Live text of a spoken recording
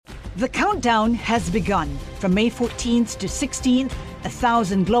The countdown has begun. From May 14th to 16th,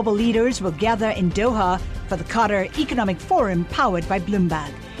 1,000 global leaders will gather in Doha for the Qatar Economic Forum powered by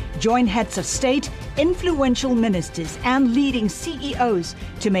Bloomberg. Join heads of state, influential ministers, and leading CEOs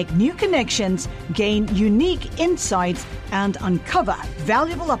to make new connections, gain unique insights, and uncover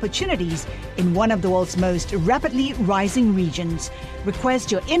valuable opportunities in one of the world's most rapidly rising regions.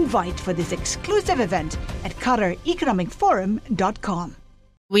 Request your invite for this exclusive event at QatarEconomicForum.com.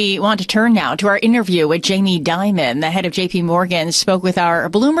 We want to turn now to our interview with Jamie Dimon. The head of J.P. Morgan spoke with our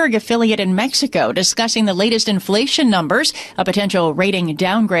Bloomberg affiliate in Mexico, discussing the latest inflation numbers, a potential rating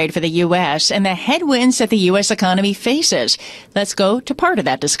downgrade for the U.S., and the headwinds that the U.S. economy faces. Let's go to part of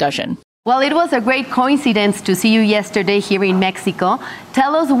that discussion. Well, it was a great coincidence to see you yesterday here in Mexico.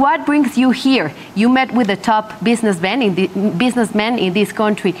 Tell us what brings you here. You met with the top businessmen in this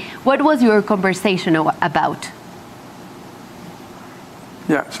country. What was your conversation about?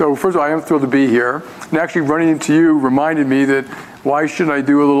 Yeah, so first of all, I am thrilled to be here. And actually running into you reminded me that why shouldn't I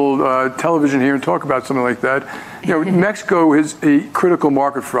do a little television here and talk about something like that? You know, Mexico is a critical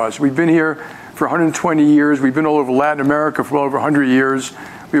market for us. We've been here for 120 years. We've been all over Latin America for well over 100 years.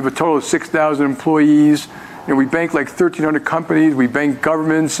 We have a total of 6,000 employees. You know, we bank like 1,300 companies. We bank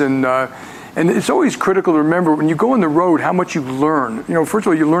governments, and it's always critical to remember when you go on the road how much you learn. You know, first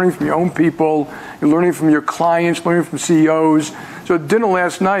of all, you're learning from your own people, you're learning from your clients, learning from CEOs. So at dinner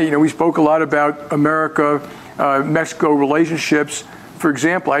last night, you know, we spoke a lot about America, Mexico relationships. For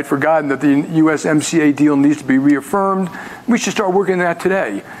example, I'd forgotten that the USMCA deal needs to be reaffirmed. We should start working on that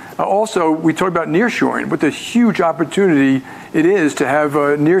today. Also, we talked about nearshoring, what the huge opportunity it is to have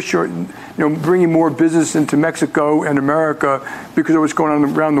nearshoring, you know, bringing more business into Mexico and America because of what's going on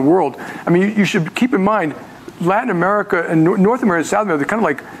around the world. I mean, you should keep in mind, Latin America and North America and South America, they're kind of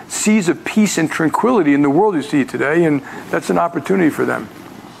like seas of peace and tranquility in the world you see today, and that's an opportunity for them.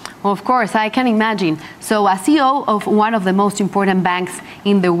 Well, of course, I can imagine. So as CEO of one of the most important banks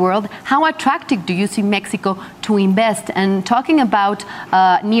in the world, how attractive do you see Mexico to invest? And talking about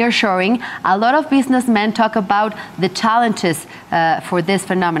nearshoring, a lot of businessmen talk about the challenges for this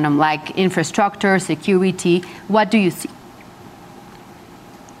phenomenon, like infrastructure, security. What do you see?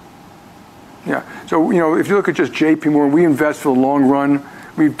 Yeah, so, you know, if you look at just J.P. Morgan, we invest for the long run.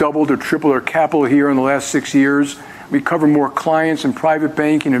 We've doubled or tripled our capital here in the last 6 years. We cover more clients in private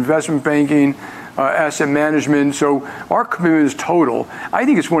banking, investment banking, asset management. So our commitment is total. I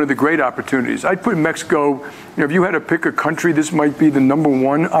think it's one of the great opportunities. I'd put Mexico, you know, if you had to pick a country, this might be the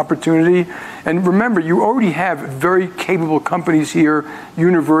 #1 opportunity. And remember, you already have very capable companies here,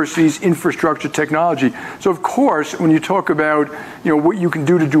 universities, infrastructure, technology. So of course, when you talk about, you know, what you can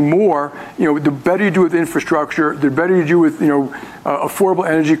do to do more, you know, the better you do with infrastructure, the better you do with, you know, affordable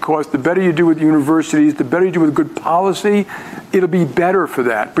energy costs, the better you do with universities, the better you do with good policy, it'll be better for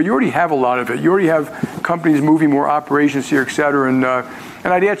that. But you already have a lot of it. You already have companies moving more operations here, et cetera.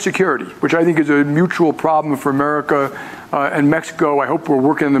 And I'd add security, which I think is a mutual problem for America and Mexico. I hope we're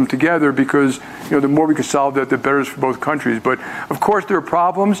working on them together because, you know, the more we can solve that, the better it is for both countries. But of course, there are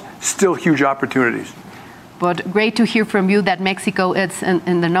problems, still huge opportunities. But great to hear from you that Mexico is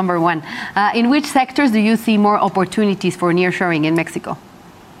in the #1. In which sectors do you see more opportunities for nearshoring in Mexico?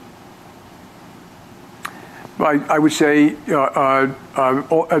 I would say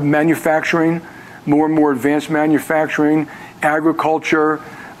manufacturing, more and more advanced manufacturing, agriculture.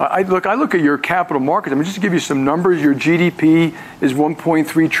 I look at your capital markets. I mean, just to give you some numbers, your GDP is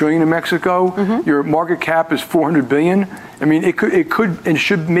 1.3 trillion in Mexico. Mm-hmm. Your market cap is 400 billion. I mean, it could and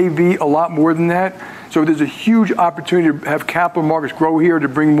should maybe a lot more than that. So there's a huge opportunity to have capital markets grow here to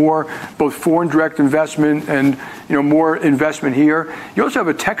bring more both foreign direct investment and, you know, more investment here. You also have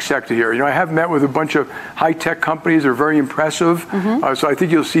a tech sector here. You know, I have met with a bunch of high-tech companies. They're very impressive. Mm-hmm. So I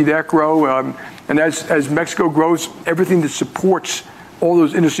think you'll see that grow. And as Mexico grows, everything that supports all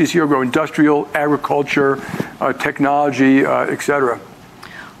those industries here grow: industrial, agriculture, technology, et cetera.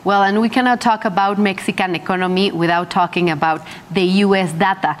 Well, and we cannot talk about Mexican economy without talking about the U.S.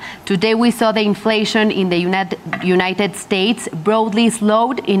 data. Today we saw the inflation in the United States broadly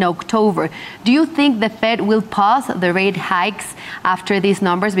slowed in October. Do you think the Fed will pause the rate hikes after these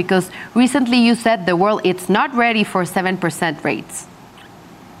numbers? Because recently you said the world it's not ready for 7% rates.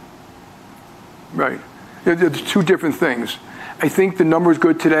 Right. There's two different things. I think the number is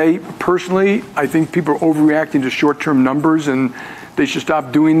good today. Personally, I think people are overreacting to short-term numbers, and they should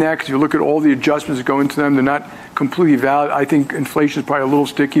stop doing that because you look at all the adjustments that go into them, they're not completely valid. I think inflation is probably a little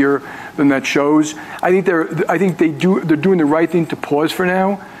stickier than that shows. I think they're doing the right thing to pause for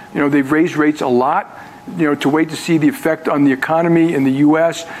now. You know, they've raised rates a lot, you know, to wait to see the effect on the economy in the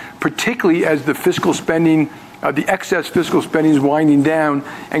U.S., particularly as the fiscal spending The excess fiscal spending is winding down,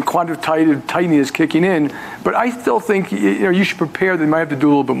 and quantitative tightening is kicking in. But I still think you should prepare that you might have to do a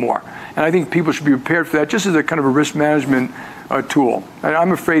little bit more. And I think people should be prepared for that, just as a kind of a risk management tool. And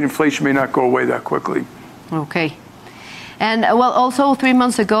I'm afraid inflation may not go away that quickly. Okay. And well, also 3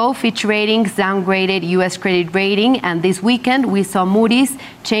 months ago, Fitch Ratings downgraded U.S. credit rating, and this weekend we saw Moody's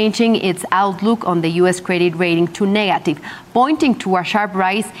changing its outlook on the U.S. credit rating to negative, pointing to a sharp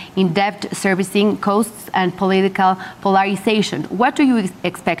rise in debt servicing costs and political polarization. What do you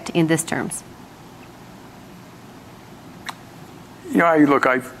expect in these terms?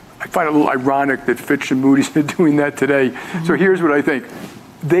 I find it a little ironic that Fitch and Moody's are doing that today. So here's what I think.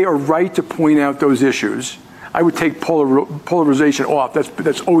 They are right to point out those issues. I would take polarization off.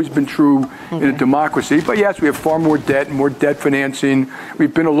 That's always been true in a democracy. But yes, we have far more debt and more debt financing.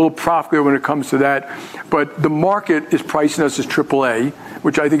 We've been a little profligate when it comes to that. But the market is pricing us as AAA,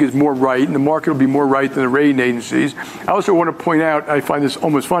 which I think is more right, and the market will be more right than the rating agencies. I also want to point out, I find this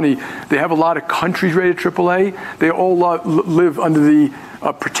almost funny, they have a lot of countries rated AAA. They all live under the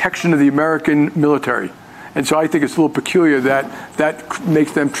protection of the American military. And so I think it's a little peculiar that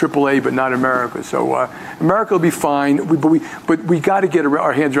makes them AAA, but not America. So America will be fine, but we got to get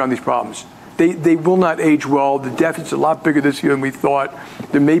our hands around these problems. They will not age well. The deficit's a lot bigger this year than we thought.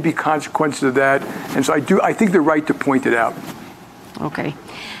 There may be consequences of that. And so I think they're right to point it out. Okay.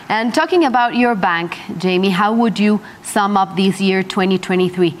 And talking about your bank, Jamie, how would you sum up this year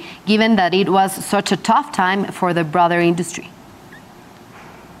 2023, given that it was such a tough time for the broader industry?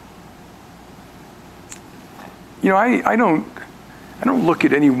 I don't look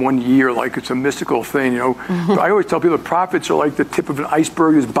at any one year like it's a mystical thing. I always tell people that profits are like the tip of an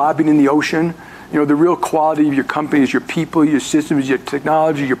iceberg that's bobbing in the ocean. The real quality of your company is your people, your systems, your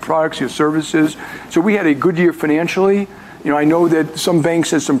technology, your products, your services. So we had a good year financially. I know that some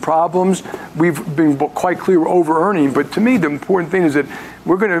banks had some problems. We've been quite clear we're over-earning, but to me, the important thing is that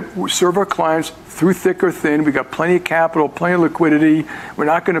we're going to serve our clients through thick or thin. We got plenty of capital, plenty of liquidity. We're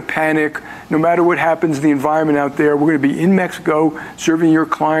not going to panic. No matter what happens in the environment out there, we're going to be in Mexico serving your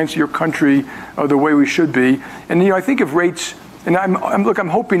clients, your country, the way we should be. And I think if rates, and I'm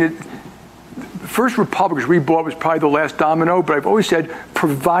hoping that First Republic, which we bought, was probably the last domino, but I've always said,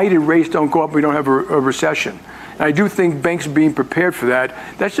 provided rates don't go up, we don't have a recession. And I do think banks are being prepared for that.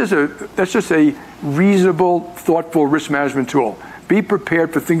 That's just a reasonable, thoughtful risk management tool. Be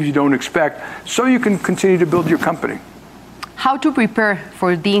prepared for things you don't expect so you can continue to build your company. How to prepare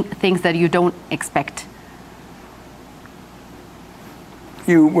for the things that you don't expect?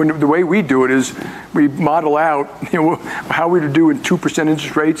 The way we do it is we model out how we would do in 2%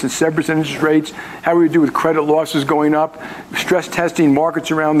 interest rates and 7% interest rates, how we would do with credit losses going up, stress testing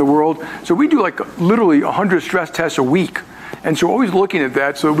markets around the world. So we do literally 100 stress tests a week. And so we're always looking at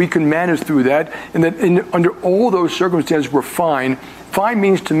that so we can manage through that. And then under all those circumstances, we're fine. Fine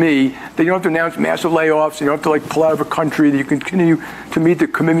means to me that you don't have to announce massive layoffs, you don't have to pull out of a country, that you continue to meet the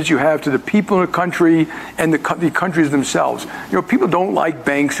commitments you have to the people in the country and the countries themselves. People don't like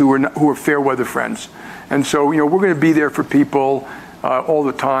banks who are fair weather friends. And so, we're going to be there for people all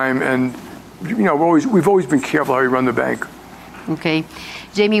the time. And, we've always been careful how we run the bank. Okay.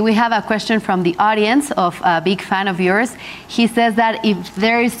 Jamie, we have a question from the audience of a big fan of yours. He says that if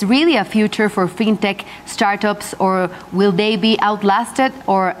there is really a future for fintech startups, or will they be outlasted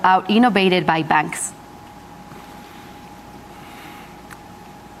or out-innovated by banks?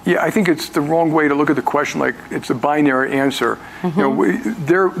 Yeah, I think it's the wrong way to look at the question, like it's a binary answer.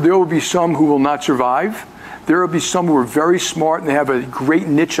 There will be some who will not survive. There will be some who are very smart and they have a great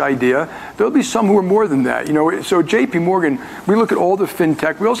niche idea. There will be some who are more than that. So at JP Morgan, we look at all the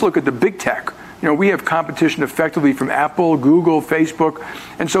fintech. We also look at the big tech. We have competition effectively from Apple, Google, Facebook.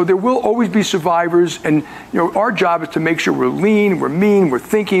 And so there will always be survivors. And, our job is to make sure we're lean, we're mean, we're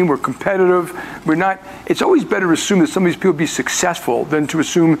thinking, we're competitive. It's always better to assume that some of these people will be successful than to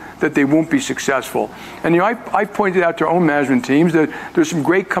assume that they won't be successful. And, I've pointed out to our own management teams that there's some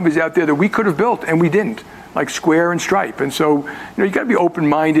great companies out there that we could have built and we didn't, like Square and Stripe. And so, you got to be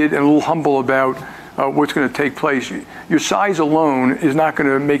open-minded and a little humble about what's going to take place. Your size alone is not going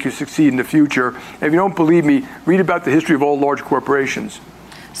to make you succeed in the future. And if you don't believe me, read about the history of all large corporations.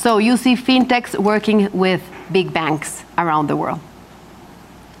 So you see fintechs working with big banks around the world?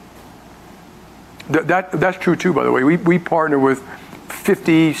 That's true too, by the way. We partner with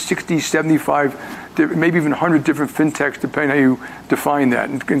 50, 60, 75, maybe even 100 different fintechs, depending how you define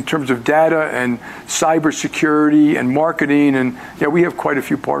that, in terms of data and cybersecurity and marketing. And we have quite a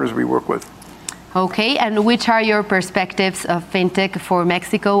few partners we work with. Okay, and which are your perspectives of fintech for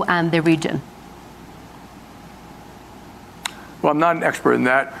Mexico and the region? Well, I'm not an expert in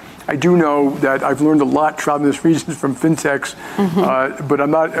that. I do know that I've learned a lot traveling this region from fintechs, but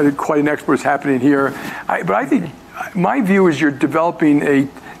I'm not quite an expert what's happening here. But I think my view is you're developing a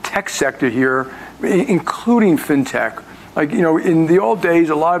tech sector here, including fintech. Like, in the old days,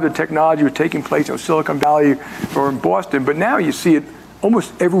 a lot of the technology was taking place in Silicon Valley or in Boston, but now you see it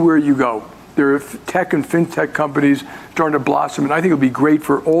almost everywhere you go. There are tech and fintech companies starting to blossom, and I think it'll be great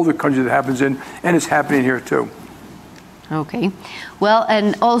for all the countries that happens in, and it's happening here too. Okay. Well,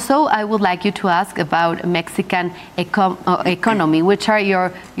 and also I would like you to ask about Mexican economy. Which are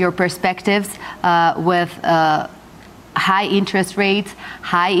your perspectives with high interest rates,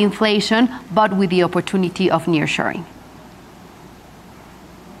 high inflation, but with the opportunity of nearshoring?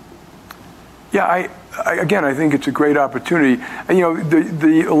 Yeah, I think it's a great opportunity. And,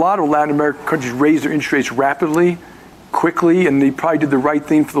 a lot of Latin American countries raised their interest rates rapidly, quickly, and they probably did the right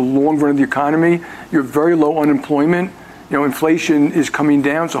thing for the long run of the economy. You have very low unemployment. Inflation is coming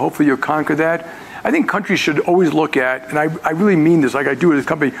down, so hopefully you'll conquer that. I think countries should always look at, and I really mean this, like I do as a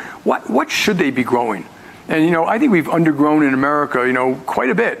company, what should they be growing? And, I think we've undergrown in America, quite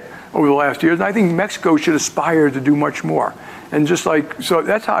a bit over the last years. And I think Mexico should aspire to do much more. And so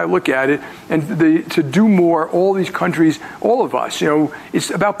that's how I look at it. And to do more, all these countries, all of us,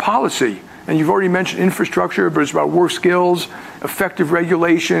 it's about policy. And you've already mentioned infrastructure, but it's about work skills, effective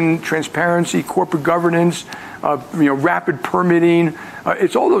regulation, transparency, corporate governance, rapid permitting.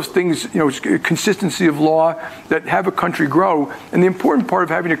 It's all those things, consistency of law that have a country grow. And the important part of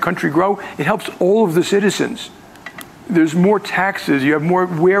having a country grow, it helps all of the citizens. There's more taxes, you have more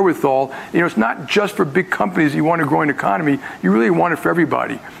wherewithal. It's not just for big companies that you want to grow an economy, you really want it for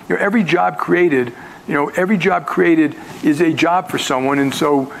everybody. Every job created is a job for someone. And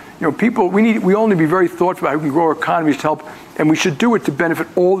so, people, we all need to be very thoughtful about how we can grow our economies to help, and we should do it to benefit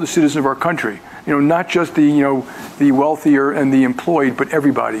all the citizens of our country. Not just the wealthier and the employed, but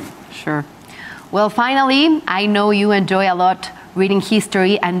everybody. Sure. Well, finally, I know you enjoy a lot reading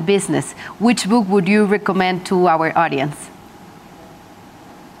history and business. Which book would you recommend to our audience?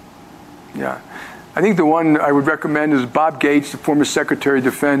 Yeah, I think the one I would recommend is Bob Gates, the former Secretary of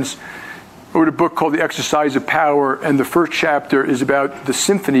Defense, wrote a book called The Exercise of Power, and the first chapter is about the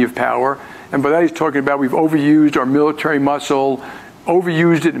symphony of power. And by that he's talking about we've overused our military muscle,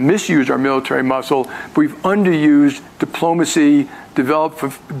 overused it and misused our military muscle, but we've underused diplomacy,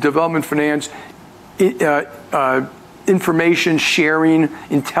 development finance, information sharing,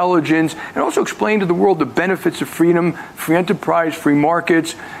 intelligence, and also explain to the world the benefits of freedom, free enterprise, free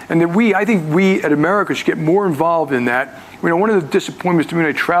markets, and that I think we at America should get more involved in that. One of the disappointments to me when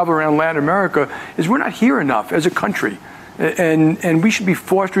I travel around Latin America is we're not here enough as a country. And we should be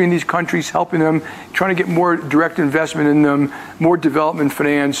fostering these countries, helping them, trying to get more direct investment in them, more development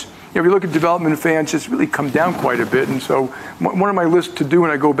finance. If you look at development finance, it's really come down quite a bit. And so one of my lists to do when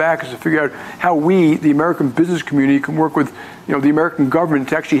I go back is to figure out how we, the American business community, can work with the American government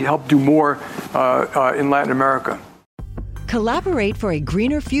to actually help do more in Latin America. Collaborate for a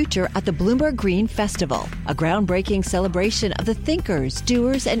greener future at the Bloomberg Green Festival, a groundbreaking celebration of the thinkers,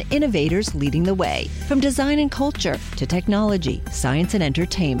 doers, and innovators leading the way. From design and culture to technology, science, and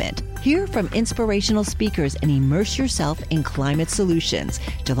entertainment. Hear from inspirational speakers and immerse yourself in climate solutions.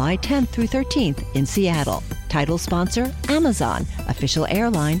 July 10th through 13th in Seattle. Title sponsor, Amazon. Official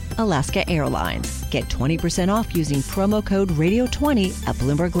airline, Alaska Airlines. Get 20% off using promo code radio20 at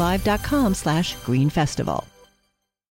BloombergLive.com/Green Festival.